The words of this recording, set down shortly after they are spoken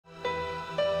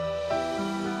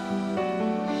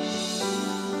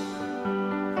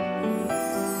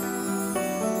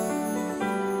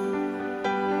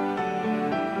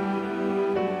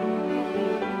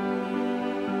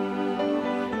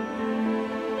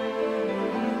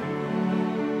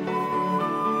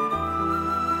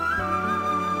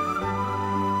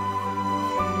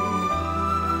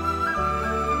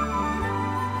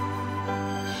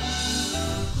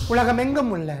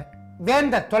உலகமெங்கும் உள்ள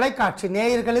வேந்தர் தொலைக்காட்சி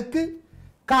நேயர்களுக்கு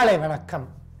காலை வணக்கம்.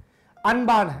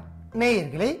 அன்பான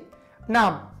நேயர்களே,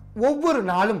 நாம் ஒவ்வொரு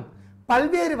நாளும்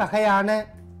பல்வேறு வகையான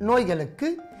நோய்களுக்கு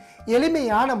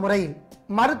எளிமையான முறையில்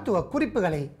மருத்துவ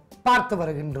குறிப்புகளை பார்த்து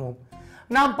வருகின்றோம்.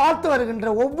 நாம் பார்த்து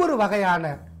வருகின்ற ஒவ்வொரு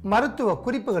வகையான மருத்துவ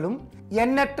குறிப்புகளும்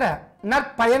எண்ணற்ற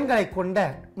நற்பயன்களை கொண்ட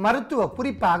மருத்துவ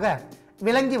குறிப்பாக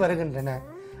விளங்கி வருகின்றன.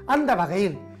 அந்த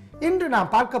வகையில் இன்று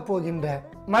நாம் பார்க்க போகின்ற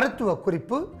மருத்துவ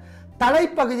குறிப்பு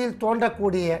தலைப்பகுதியில்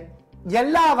தோன்றக்கூடிய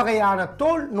எல்லா வகையான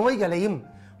தோல் நோய்களையும்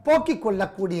போக்கிக்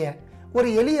கொள்ளக்கூடிய ஒரு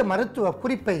எளிய மருத்துவ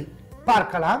குறிப்பை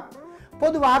பார்க்கலாம்.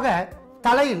 பொதுவாக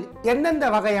தலையில் எந்தெந்த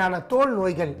வகையான தோல்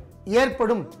நோய்கள்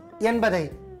ஏற்படும் என்பதை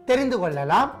தெரிந்து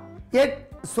கொள்ளலாம்.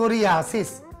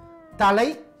 சொரியாசிஸ், தலை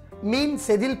மீன்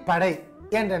செதில் படை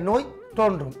என்ற நோய்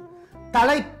தோன்றும்.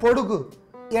 தலை பொடுகு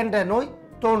என்ற நோய்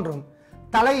தோன்றும்.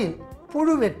 தலையில்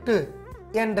புழுவெட்டு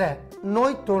என்ற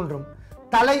நோய் தோன்றும்.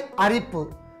 தலை அரிப்பு,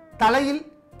 தலையில்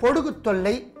பொடுகு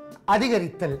தொல்லை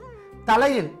அதிகரித்தல்,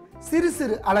 தலையில் சிறு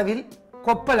சிறு அளவில்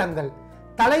கொப்பளங்கள்,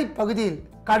 தலைப்பகுதியில்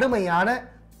கடுமையான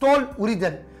தோல்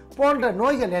உரிதல் போன்ற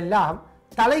நோய்கள் எல்லாம்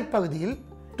தலைப்பகுதியில்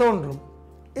தோன்றும்.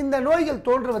 இந்த நோய்கள்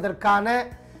தோன்றுவதற்கான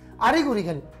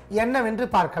அறிகுறிகள் என்னவென்று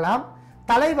பார்க்கலாம்.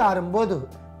 தலை வாரும் போது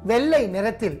வெள்ளை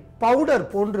நிறத்தில் பவுடர்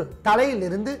போன்று தலையில்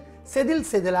இருந்து செதில்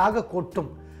செதிலாக கொட்டும்.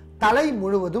 தலை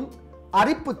முழுவதும்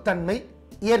அரிப்புத்தன்மை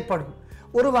ஏற்படும்.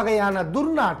 ஒரு வகையான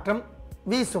துர்நாற்றம்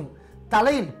வீசும்.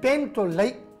 தலையில் பேன் தொல்லை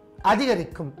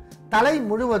அதிகரிக்கும். தலை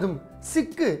முழுவதும்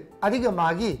சிக்கு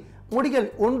அதிகமாகி முடிகள்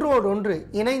ஒன்றோடொன்று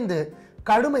இணைந்து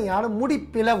கடுமையான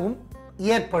முடிப்பிளவும்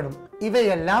ஏற்படும்.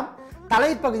 இவையெல்லாம்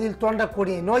தலைப்பகுதியில்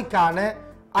தோன்றக்கூடிய நோய்க்கான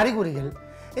அறிகுறிகள்.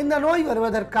 இந்த நோய்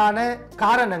வருவதற்கான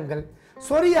காரணங்கள்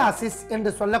சொரியாசிஸ்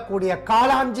என்று சொல்லக்கூடிய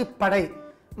காளாஞ்சி படை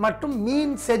மற்றும்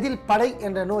மீன் செதில் படை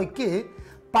என்ற நோய்க்கு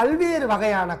பல்வேறு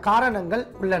வகையான காரணங்கள்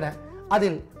உள்ளன.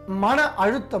 அதில் மன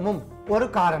அழுத்தமும் ஒரு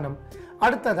காரணம்.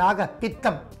 அடுத்ததாக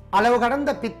பித்தம். அளவு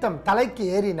கடந்த பித்தம் தலைக்கு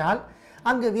ஏறினால்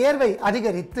அங்கு வியர்வை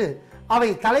அதிகரித்து அவை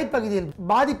தலைப்பகுதியில்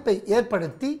பாதிப்பை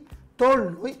ஏற்படுத்தி தோல்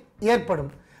நோய்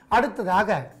ஏற்படும்.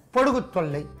 அடுத்ததாக பொடுகு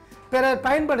தொல்லை. பிறர்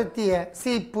பயன்படுத்திய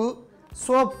சீப்பு,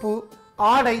 சோப்பு,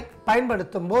 ஆடை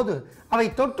பயன்படுத்தும் போது அவை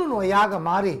தொற்று நோயாக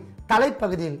மாறி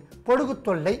தலைப்பகுதியில் பொடுகு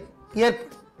தொல்லை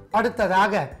ஏற்படும்.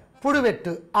 அடுத்ததாக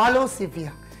புழுவெட்டு,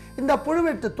 ஆலோசிபியா. இந்த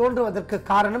புழுவெட்டு தோன்றுவதற்கு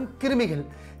காரணம் கிருமிகள்.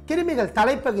 கிருமிகள்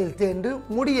தலைப்பகுதியில் தேர்ந்து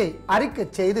முடியை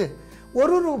அரிக்கச் செய்து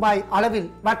 ₹1 அளவில்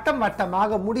வட்டம்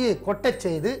வட்டமாக முடியை கொட்டச்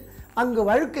செய்து அங்கு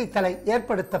வழுக்கை தலை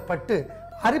ஏற்படுத்தப்பட்டு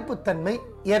அரிப்புத்தன்மை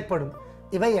ஏற்படும்.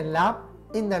 இவையெல்லாம்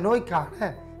இந்த நோய்க்கான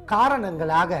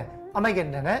காரணங்களாக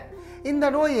அமைகின்றன. இந்த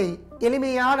நோயை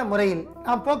எளிமையான முறையில்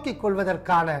நாம் போக்கிக்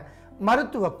கொள்வதற்கான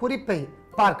மருத்துவ குறிப்பை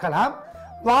பார்க்கலாம்.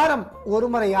 வாரம் ஒரு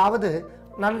முறையாவது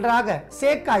நன்றாக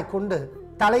சேக்காய் கொண்டு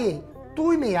தலையை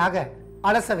தூய்மையாக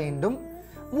அலச வேண்டும்.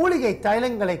 மூலிகை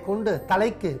தைலங்களை கொண்டு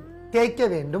தலைக்கு தேய்க்க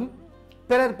வேண்டும்.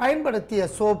 பிறர் பயன்படுத்திய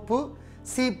சோப்பு,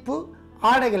 சீப்பு,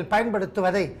 ஆடைகள்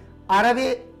பயன்படுத்துவதை அறவே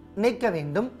நீக்க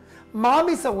வேண்டும்.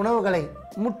 மாமிச உணவுகளை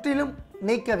முற்றிலும்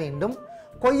நீக்க வேண்டும்.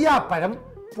 கொய்யாப்பழம்,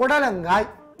 புடலங்காய்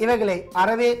இவைகளை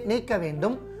அறவே நீக்க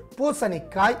வேண்டும்.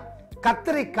 பூசணிக்காய்,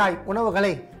 கத்திரிக்காய்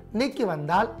உணவுகளை நீக்கி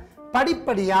வந்தால்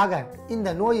படிப்படியாக இந்த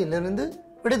நோயிலிருந்து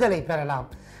விடுதலை பெறலாம்.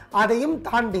 அதையும்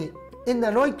தாண்டி இந்த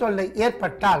நோய் தொல்லை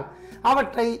ஏற்பட்டால்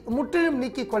அவற்றை முற்றிலும்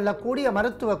நீக்கிக் கொள்ளக்கூடிய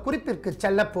மருத்துவ குறிப்பிற்கு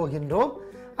செல்ல போகின்றோம்.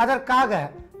 அதற்காக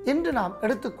இன்று நாம்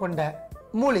எடுத்துக்கொண்ட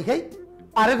மூலிகை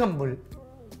அருகம்புல்.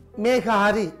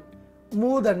 மேகாரி,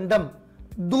 மூதண்டம்,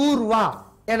 தூர்வா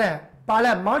என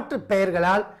பல மாற்று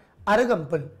பெயர்களால்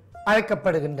அருகம்புல்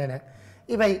அழைக்கப்படுகின்றன.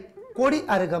 இவை கொடி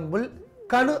அருகம்புல்,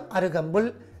 கணு அருகம்புல்,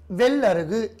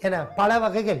 வெள்ளருகு என பல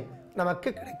வகைகள் நமக்கு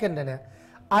கிடைக்கின்றன.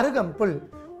 அருகம்புல்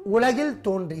உலகில்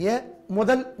தோன்றிய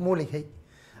முதல் மூலிகை.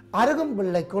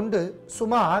 அருகம்புல்லை கொண்டு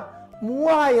சுமார்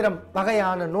 3000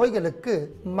 வகையான நோய்களுக்கு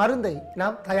மருந்தை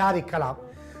நாம் தயாரிக்கலாம்.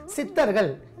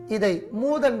 சித்தர்கள் இதை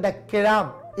மூதண்ட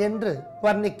கிழாம் என்று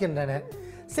வர்ணிக்கின்றனர்.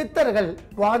 சித்தர்கள்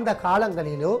வாழ்ந்த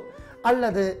காலங்களிலோ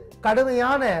அல்லது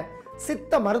கடுமையான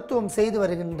சித்த மருத்துவம் செய்து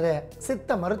வருகின்ற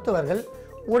சித்த மருத்துவர்கள்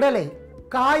உடலை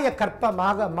காய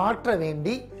கற்பமாக மாற்ற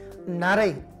வேண்டி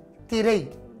நரை, திரை,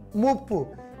 மூப்பு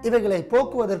இவைகளை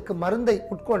போக்குவதற்கு மருந்தை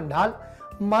உட்கொண்டால்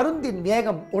மருந்தின்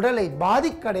வேகம் உடலை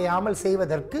பாதிக்கடையாமல்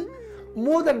செய்வதற்கு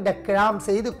மூதண்ட கிழாம்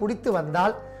செய்து குடித்து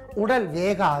வந்தால் உடல்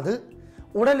வேகாது.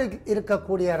 உடலில்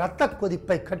இருக்கக்கூடிய இரத்த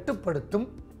கொதிப்பை கட்டுப்படுத்தும்.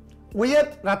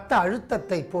 உயர் இரத்த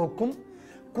அழுத்தத்தை போக்கும்.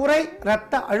 குறை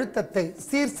இரத்த அழுத்தத்தை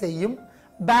சீர் செய்யும்.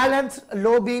 Balance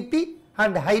low BP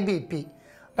and high BP.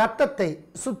 இரத்தத்தை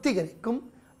சுத்திகரிக்கும்.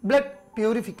 Blood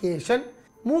purification.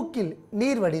 மூக்கில்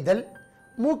நீர் வடிதல்,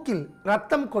 மூக்கில்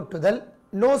இரத்தம் கொட்டுதல்,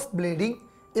 நோஸ் ப்ளீடிங்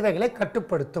இவைகளை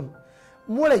கட்டுப்படுத்தும்.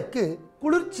 மூளைக்கு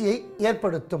குளிர்ச்சியை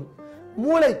ஏற்படுத்தும்.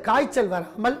 மூளை காய்ச்சல்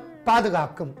வராமல்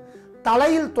பாதுகாக்கும்.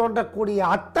 தலையில் தோன்றக்கூடிய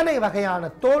அத்தனை வகையான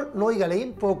தோல்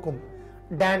நோய்களையும் போக்கும்.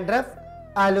 டேண்ட்ரஃப்,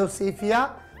 அலோசீஃபியா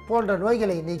போன்ற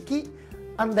நோய்களை நீக்கி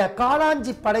அந்த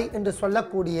காளாஞ்சி படை என்று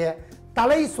சொல்லக்கூடிய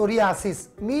தலை சொரியாசிஸ்,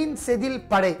 மீன் செதில்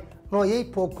படை நோயை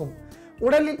போக்கும்.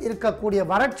 உடலில் இருக்கக்கூடிய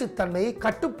வறட்சி தன்மையை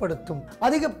கட்டுப்படுத்தும்.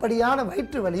 அதிகப்படியான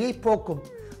வயிற்று வலியை போக்கும்.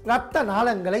 இரத்த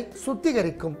நாளங்களை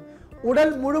சுத்திகரிக்கும்.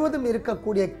 உடல் முழுவதும்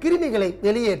இருக்கக்கூடிய கிருமிகளை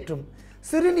வெளியேற்றும்.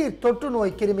 சிறுநீர் தொற்று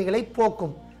நோய் கிருமிகளை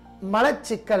போக்கும்.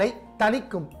 மலச்சிக்கலை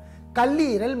தணிக்கும்.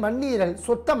 கல்லீரல், மண்ணீரல்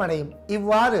சுத்தமடையும்.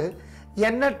 இவ்வாறு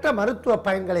எண்ணற்ற மருத்துவ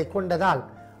பயன்களை கொண்டதால்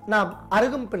நாம்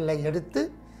அருகம்பில்லை எடுத்து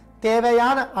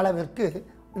தேவையான அளவிற்கு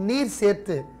நீர்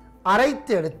சேர்த்து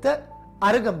அரைத்து எடுத்த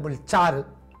அருகம்புல் சாறு.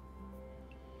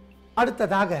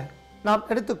 அடுத்ததாக நாம்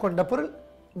எடுத்துக்கொண்ட பொருள்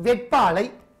வெட்பாலை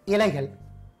இலைகள்.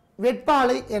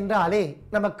 வெட்பாலை என்றாலே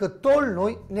நமக்கு தோல்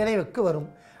நோய் நினைவுக்கு வரும்.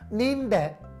 நீண்ட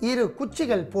இரு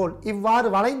குச்சிகள் போல் இவ்வாறு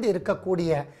வளைந்து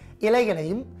இருக்கக்கூடிய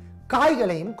இலைகளையும்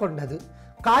காய்களையும் கொண்டது.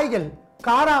 காய்கள்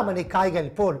காராமணி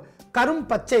காய்கள் போல் கரும்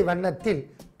பச்சை வண்ணத்தில்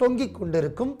தொங்கிக்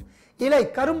கொண்டிருக்கும். இலை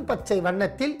கரும் பச்சை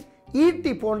வண்ணத்தில்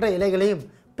ஈட்டி போன்ற இலைகளையும்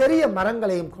பெரிய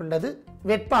மரங்களையும் கொண்டது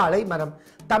வெட்பாலை மரம்.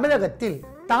 தமிழகத்தில்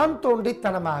தான்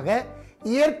தோன்றித்தனமாக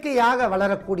இயற்கையாக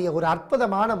வளரக்கூடிய ஒரு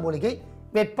அற்புதமான மூலிகை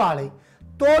வெட்பாலை.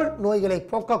 தோல் நோய்களை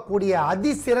போக்கக்கூடிய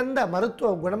அதிசிறந்த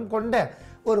மருத்துவ குணம் கொண்ட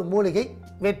ஒரு மூலிகை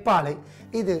வெட்பாலை.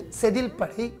 இது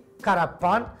செதில்படை,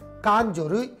 கரப்பான்,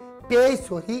 காஞ்சொரு, பேய்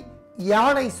சொறி,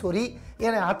 யானை சொறி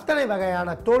என அத்தனை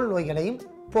வகையான தோல் நோய்களையும்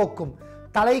போக்கும்.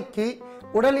 தலைக்கு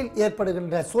உடலில்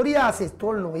ஏற்படுகின்ற சொரியாசிஸ்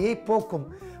தோல் நோயை போக்கும்.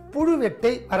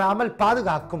 புழுவெட்டை வராமல்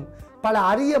பாதுகாக்கும். பல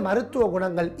அரிய மருத்துவ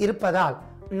குணங்கள் இருப்பதால்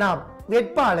நாம்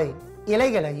வெட்பாலை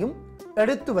இலைகளையும்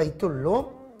எடுத்து வைத்துள்ளோம்.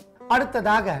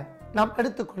 அடுத்ததாக நாம்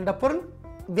எடுத்துக்கொண்ட பொருள்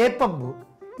வேப்பம்பூ.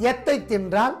 எத்தை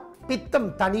தின்றால் பித்தம்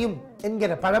தனியும்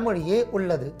என்கிற பழமொழியே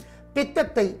உள்ளது.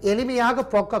 பித்தத்தை எளிமையாக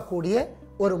போக்கக்கூடிய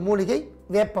ஒரு மூலிகை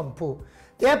வேப்பம்பூ.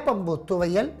 வேப்பம்பூ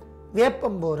துவையல்,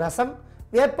 வேப்பம்பூ ரசம்,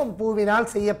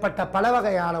 வேப்பம்பூவினால் செய்யப்பட்ட பல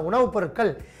வகையான உணவுப்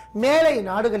பொருட்கள் மேலை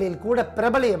நாடுகளில் கூட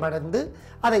பிரபலியமடைந்து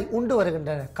அதை உண்டு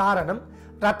வருகின்றன. காரணம்,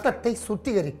 இரத்தத்தை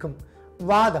சுத்திகரிக்கும்.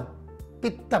 வாதம்,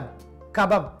 பித்தம்,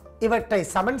 கபம் இவற்றை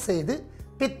சமன் செய்து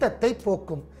பித்தத்தை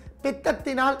போக்கும்.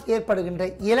 பித்தத்தினால் ஏற்படுகின்ற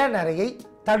இளநரையை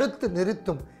தடுத்து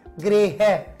நிறுத்தும். கிரே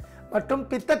ஹேர் மற்றும்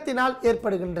பித்தத்தினால்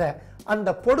ஏற்படுகின்ற அந்த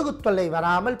பொடுகு தொல்லை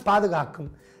வராமல் பாதுகாக்கும்.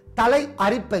 தலை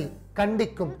அரிப்பை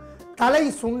கண்டிக்கும். தலை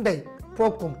சுண்டை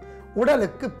போக்கும்.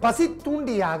 உடலுக்கு பசி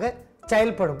தூண்டியாக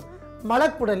செயல்படும்.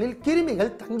 மலக்குடலில்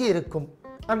கிருமிகள் தங்கி இருக்கும்.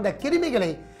 அந்த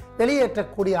கிருமிகளை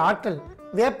வெளியேற்றக்கூடிய ஆற்றல்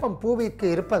வேப்பம் பூவிற்கு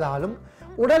இருப்பதாலும்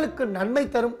உடலுக்கு நன்மை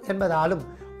தரும் என்பதாலும்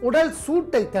உடல்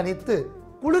சூட்டை தணித்து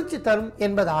குளிர்ச்சி தரும்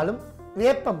என்பதாலும்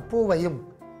வேப்பம் பூவையும்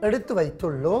எடுத்து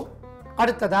வைத்துள்ளோம்.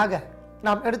 அடுத்ததாக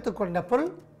நாம் எடுத்துக்கொண்ட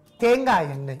பொருள் தேங்காய்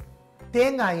எண்ணெய்.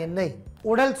 தேங்காய் எண்ணெய்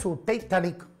உடல் சூட்டை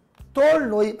தணிக்கும். தோல்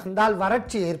நோய் வந்தால்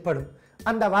வறட்சி ஏற்படும்.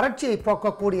 அந்த வறட்சியை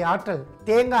போக்கக்கூடிய ஆற்றல்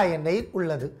தேங்காய் எண்ணெயில்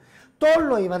உள்ளது. தோல்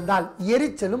நோய் வந்தால்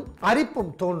எரிச்சலும்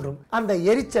அரிப்பும் தோன்றும். அந்த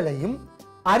எரிச்சலையும்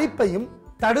அரிப்பையும்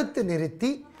தடுத்து நிறுத்தி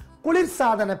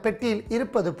குளிர்சாதன பெட்டியில்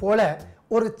இருப்பது போல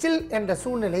ஒரு சில் என்ற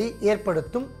சூழ்நிலையை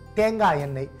ஏற்படுத்தும் தேங்காய்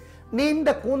எண்ணெய். நீண்ட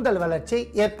கூந்தல் வளர்ச்சியை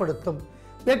ஏற்படுத்தும்.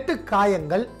 வெட்டு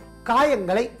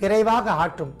காயங்களை விரைவாக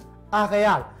ஆற்றும்.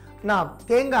 ஆகையால் நாம்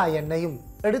தேங்காய் எண்ணெயும்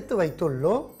எடுத்து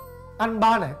வைத்துள்ளோம்.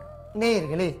 அன்பான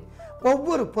நேயர்களே,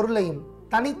 ஒவ்வொரு பொருளையும்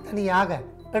தனித்தனியாக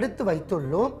எடுத்து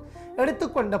வைத்துள்ளோம்.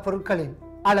 எடுத்துக்கொண்ட பொருட்களின்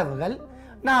அளவுகள்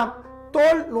நாம்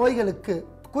தோல் நோய்களுக்கு,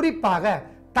 குறிப்பாக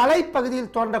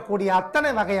தலைப்பகுதியில் தோன்றக்கூடிய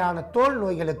அத்தனை வகையான தோல்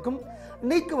நோய்களுக்கும்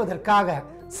நீக்குவதற்காக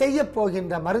செய்ய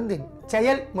போகின்ற மருந்தின்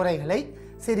செயல்முறைகளை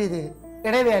சிறிது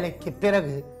இடைவேளைக்கு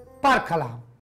பிறகு பார்க்கலாம்.